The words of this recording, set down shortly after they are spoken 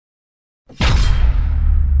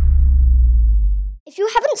If you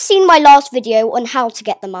haven't seen my last video on how to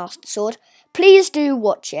get the Master Sword, please do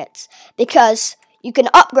watch it, because you can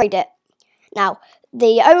upgrade it. Now,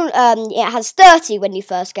 it has 30 when you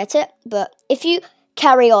first get it, but if you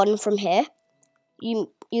carry on from here,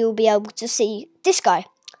 you'll be able to see this guy.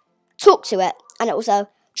 Talk to it, and it will say,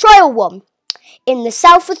 Trial 1. In the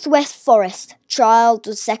southwest forest, trial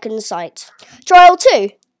the second sight. Trial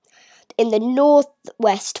 2. In the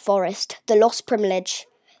northwest forest, the lost privilege.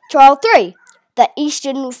 Trial 3. The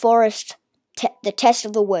eastern forest, the test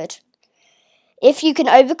of the wood. If you can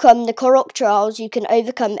overcome the Korok trials, you can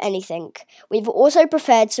overcome anything. We've also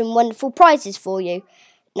prepared some wonderful prizes for you.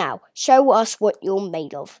 Now, show us what you're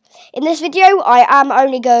made of. In this video, I am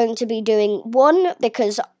only going to be doing one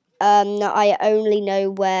because I only know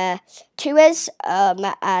where 2 is,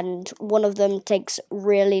 and one of them takes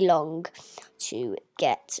really long to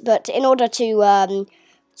get. But in order to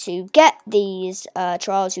get these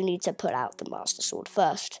trials, you need to put out the Master Sword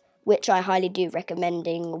first, which I highly do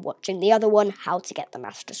recommending watching the other one, how to get the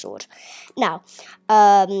Master Sword. Now,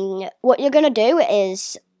 what you're going to do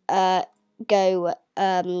is go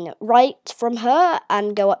right from her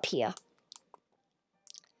and go up here.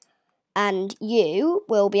 And you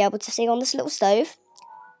will be able to see on this little stove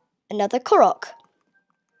another Korok.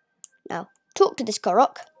 Now, talk to this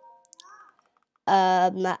Korok,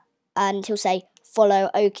 and he'll say, follow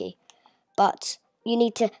Oki. But you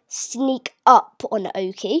need to sneak up on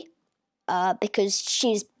Oki, because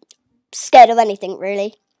she's scared of anything,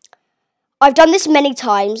 really. I've done this many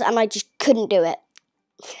times, and I just couldn't do it.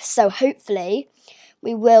 So hopefully,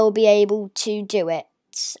 we will be able to do it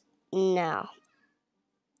now.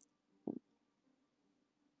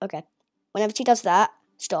 Okay, whenever she does that,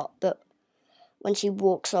 stop. But when she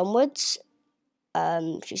walks onwards,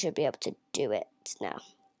 she should be able to do it now.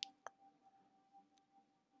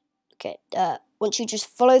 Okay, once you just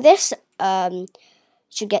follow this, you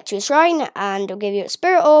should get to a shrine, and it'll give you a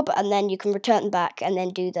spirit orb, and then you can return back and then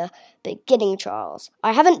do the beginning trials.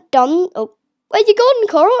 I haven't done... Oh, where you gone,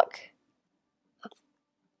 Korok?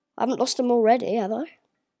 I haven't lost him already, have I?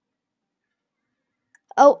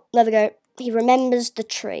 Oh, there we go. He remembers the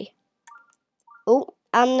tree. Oh,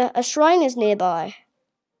 and a shrine is nearby.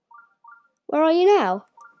 Where are you now?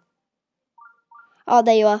 Oh,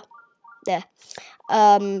 there you are. There.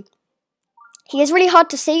 He is really hard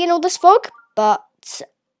to see in all this fog, but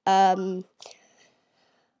you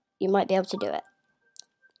might be able to do it.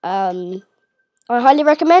 I highly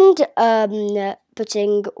recommend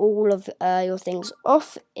putting all of your things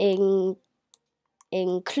off,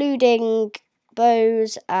 including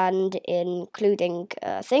bows and including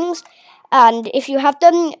things. And if you have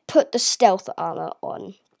them, put the stealth armor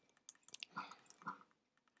on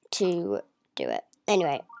to do it.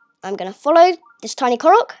 Anyway, I'm going to follow this tiny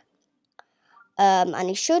Korok. And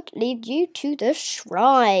he should lead you to the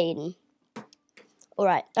shrine.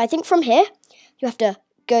 Alright, I think from here, you have to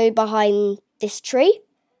go behind this tree,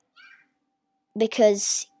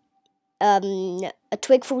 because a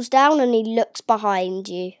twig falls down and he looks behind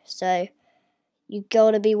you. So, you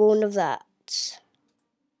gotta be warned of that.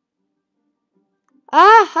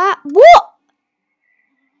 Aha! What?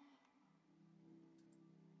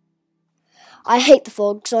 I hate the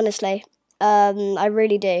fogs, honestly. I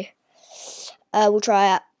really do. We'll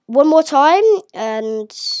try it one more time, and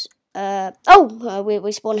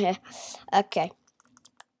we spawn here. Okay,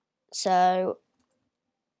 so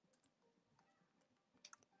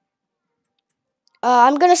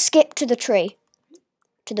I'm gonna skip to the tree,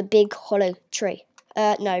 to the big hollow tree.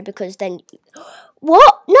 No, because then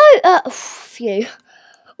what? No, phew.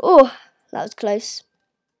 Oh, that was close.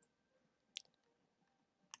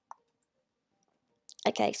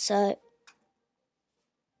 Okay, so.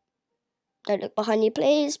 Don't look behind you,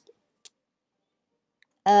 please.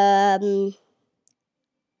 I've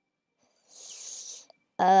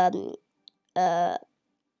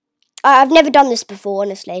never done this before,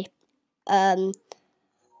 honestly. I'm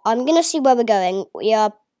gonna see where we're going. We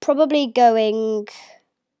are probably going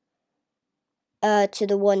to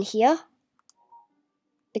the one here,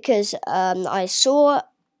 because I saw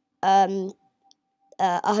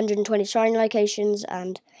 120 shrine locations,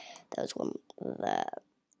 and there was one there.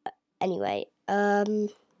 Anyway, right,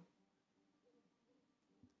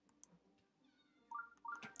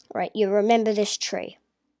 you remember this tree.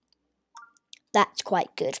 That's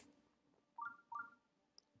quite good.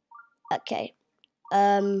 Okay,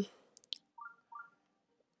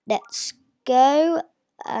 let's go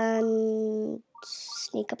and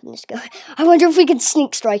sneak up in this guy. I wonder if we can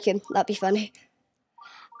sneak strike him. That'd be funny.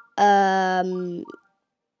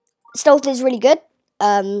 Stealth is really good.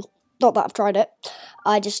 Not that I've tried it.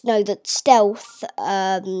 I just know that stealth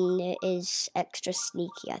is extra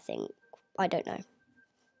sneaky, I think. I don't know.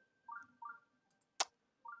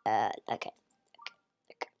 Okay.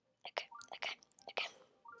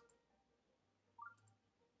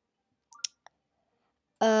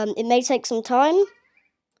 It may take some time.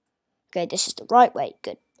 Okay, this is the right way.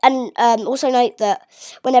 Good. And also note that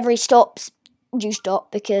whenever he stops, you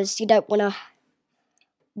stop because you don't want to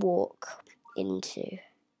walk into.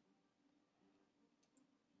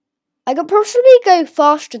 I could possibly go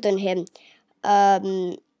faster than him.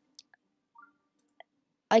 I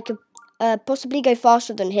could possibly go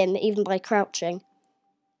faster than him even by crouching.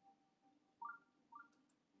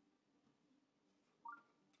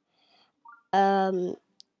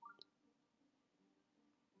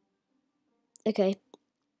 Okay.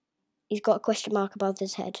 He's got a question mark above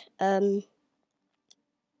his head.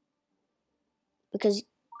 Because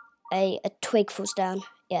a twig falls down.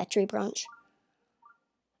 Yeah, a tree branch.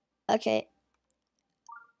 Okay.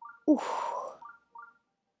 Ooh.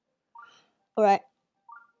 Alright.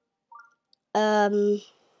 Let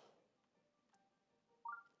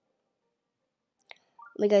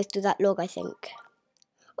me go through that log, I think.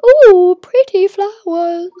 Ooh, pretty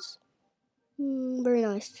flowers. Very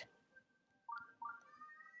nice.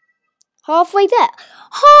 Halfway there.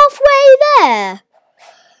 Halfway there!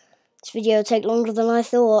 This video will take longer than I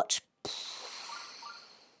thought.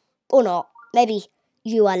 Or not. Maybe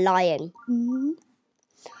you are lying.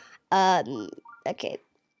 Okay.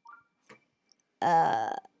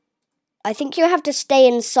 I think you have to stay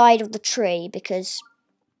inside of the tree because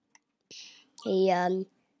he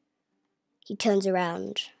turns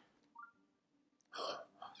around.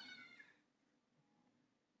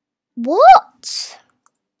 What?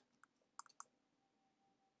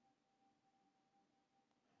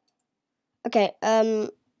 Okay,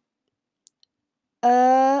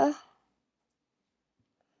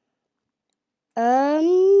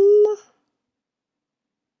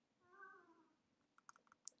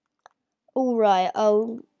 alright,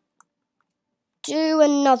 I'll do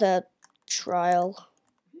another trial.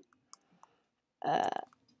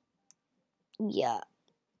 Yeah.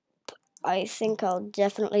 I think I'll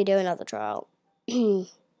definitely do another trial.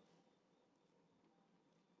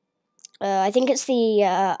 I think it's the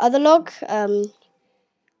other log. We'll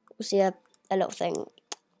see a little thing.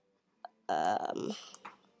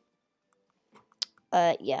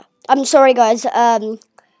 Yeah. I'm sorry, guys. I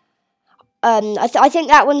think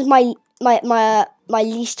that one's my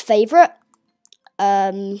least favorite.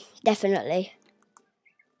 Definitely.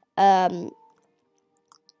 I'll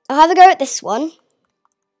have a go at this one.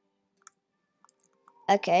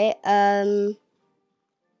 Okay. I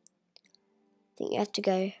think you have to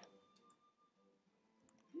go.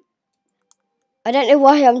 I don't know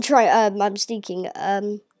why I'm I'm sneaking.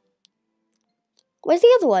 Where's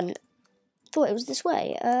the other one? I thought it was this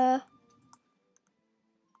way.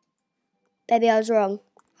 Maybe I was wrong.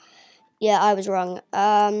 Yeah, I was wrong.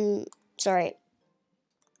 Sorry.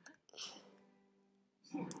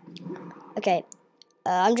 Okay.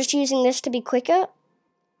 I'm just using this to be quicker.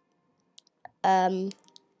 And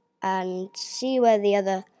see where the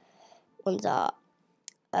other ones are.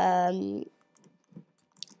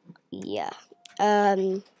 Yeah.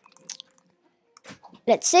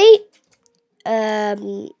 Let's see. I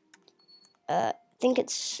think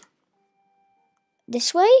it's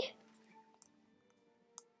this way.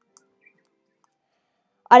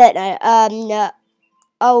 I don't know.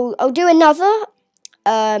 I'll do another.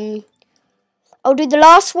 I'll do the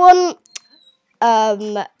last one.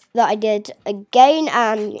 That I did again,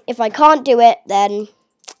 and if I can't do it, then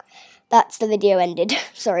that's the video ended.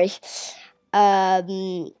 Sorry.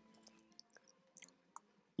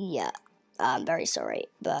 Yeah, I'm very sorry,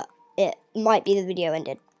 but it might be the video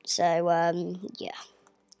ended. So, yeah.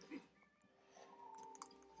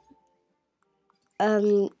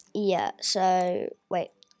 Yeah, so,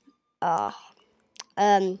 wait.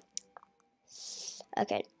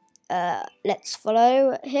 Okay. Let's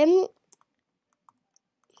follow him.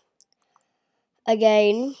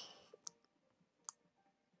 Again.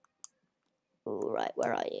 Right,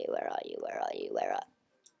 where are you? Where are you? Where are you? Where are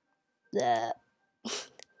there?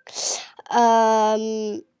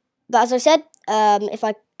 But as I said, if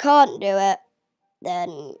I can't do it,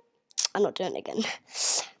 then I'm not doing it again.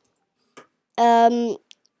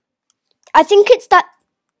 I think it's that.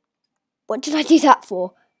 What did I do that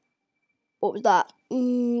for? What was that?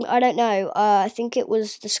 I don't know. I think it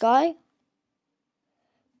was the sky.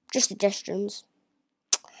 Just suggestions.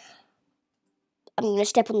 I'm gonna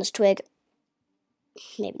step on this twig.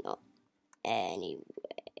 Maybe not. Anyway,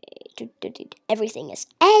 everything is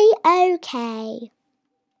A-okay.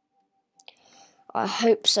 I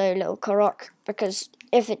hope so, little Korok, because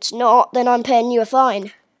if it's not, then I'm paying you a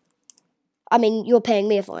fine. I mean, you're paying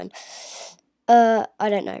me a fine. I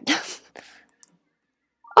don't know.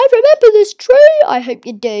 I remember this tree. I hope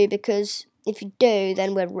you do, because if you do,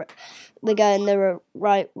 then we're going the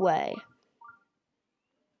right way.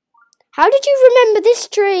 How did you remember this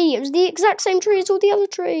tree? It was the exact same tree as all the other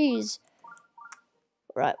trees.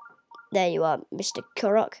 Right, there you are, Mr.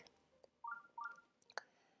 Korok.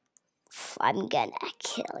 I'm gonna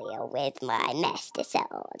kill you with my master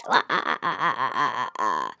sword.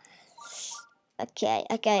 Okay.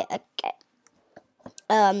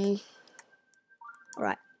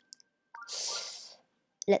 Right.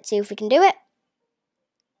 Let's see if we can do it.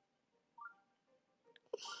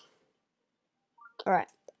 Alright.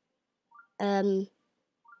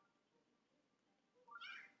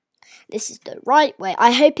 This is the right way.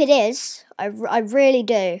 I hope it is. I really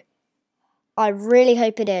do. I really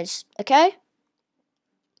hope it is. Okay?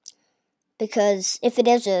 Because if it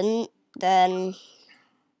isn't, then...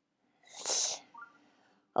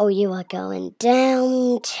 Oh, you are going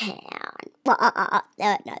downtown. No.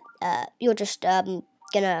 You're just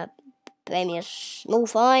gonna pay me a small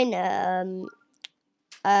fine, and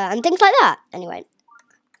things like that. Anyway.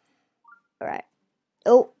 Alright.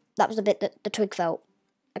 Oh, that was the bit that the twig felt.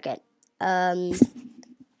 Okay. Right.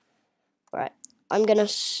 I'm gonna.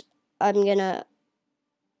 There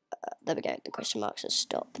we go. The question marks has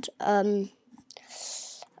stopped. Right.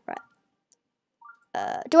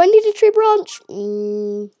 Do I need a tree branch?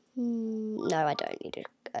 No, I don't need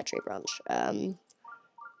a tree branch.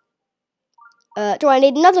 Do I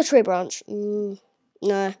need another tree branch?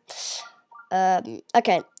 No.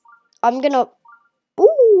 Okay. I'm gonna.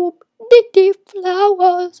 Ooh, pretty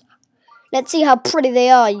flowers. Let's see how pretty they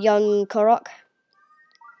are, young Korok.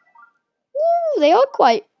 Ooh, they are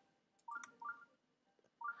quite.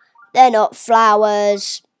 They're not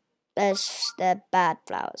flowers. They're bad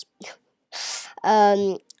flowers.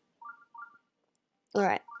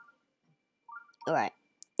 Alright.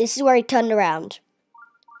 This is where he turned around.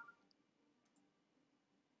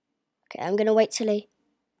 Okay, I'm gonna wait till he...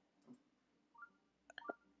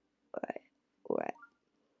 Alright.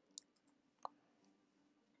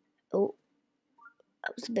 Oh.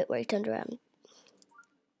 That was the bit where he turned around.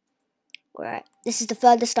 Alright. This is the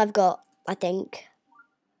furthest I've got, I think.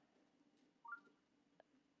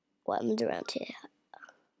 What happens around here?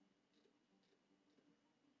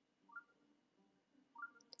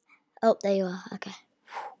 Oh, there you are. Okay.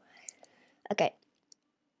 Okay.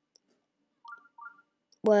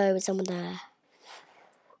 Whoa, is someone there? Go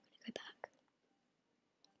back.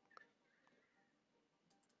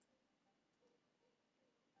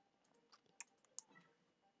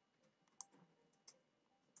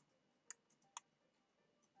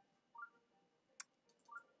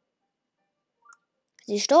 Has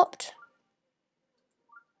he stopped?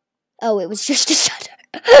 Oh, it was just a shadow.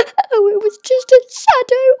 Oh, it was just a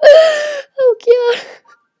shadow. Oh, God.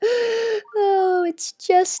 Oh, it's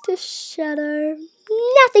just a shadow.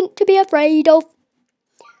 Nothing to be afraid of.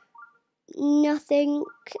 Nothing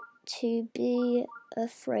to be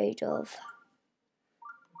afraid of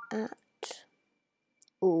at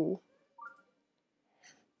all.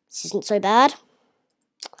 This isn't so bad.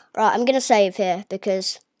 Right, I'm going to save here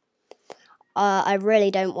because I really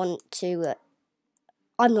don't want to...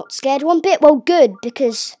 I'm not scared one bit. Well, good,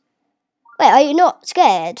 because... Wait, are you not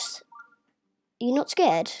scared? Are you not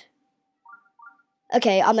scared?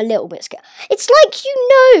 Okay, I'm a little bit scared. It's like you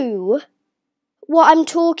know what I'm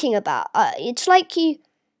talking about. It's like you...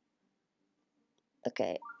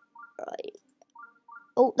 Okay, right.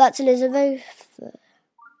 Oh, that's Elizabeth.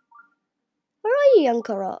 Where are you, young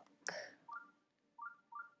Korok?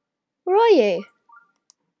 Where are you?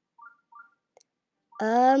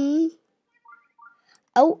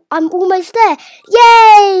 Oh, I'm almost there.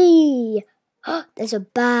 Yay! There's a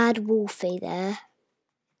bad wolfie there.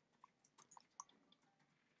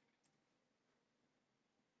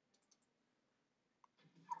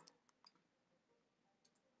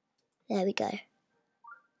 There we go.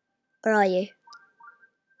 Where are you?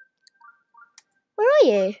 Where are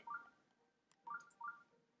you?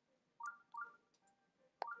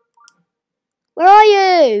 Where are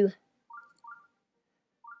you?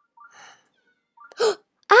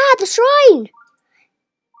 Ah, the shrine!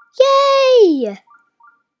 Yay!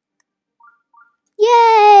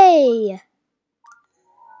 Yay!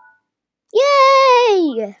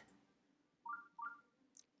 Yay!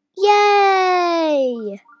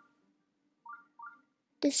 Yay!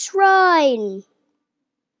 The shrine!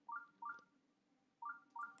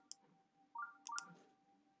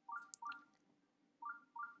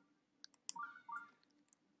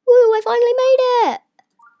 Woo, I I finally made it.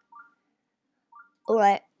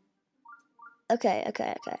 Alright. Okay.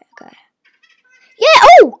 Yeah,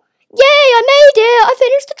 oh! Yay, I made it! I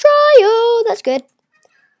finished the trial! That's good.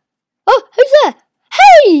 Oh, who's there?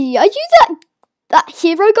 Hey, are you that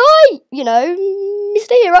hero guy? You know,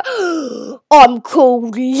 Mr. Hero. I'm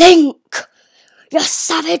called Link. You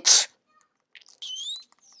savage.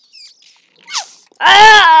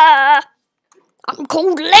 Ah! I'm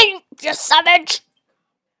called Link, you savage.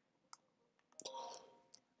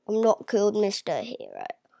 I'm not called Mr. Hero.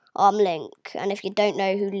 I'm Link. And if you don't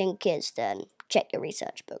know who Link is, then check your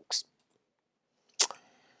research books.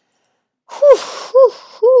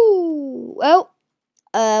 Well,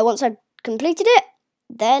 once I've completed it,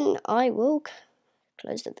 then I will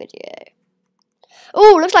close the video.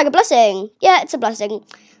 Oh, looks like a blessing. Yeah, it's a blessing.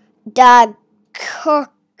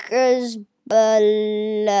 Cocker's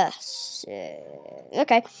blessing.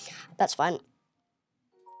 Okay, that's fine.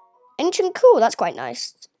 Ancient cool, that's quite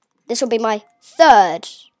nice. This will be my third.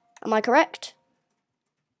 Am I correct?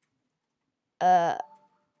 I'm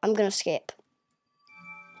gonna skip.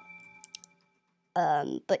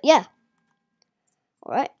 But yeah.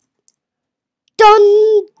 Alright.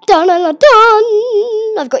 Done! Done!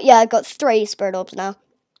 I've got 3 spirit orbs now.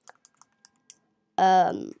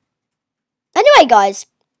 Anyway, guys,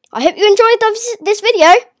 I hope you enjoyed this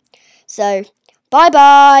video. So,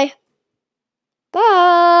 bye-bye.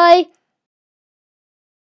 Bye!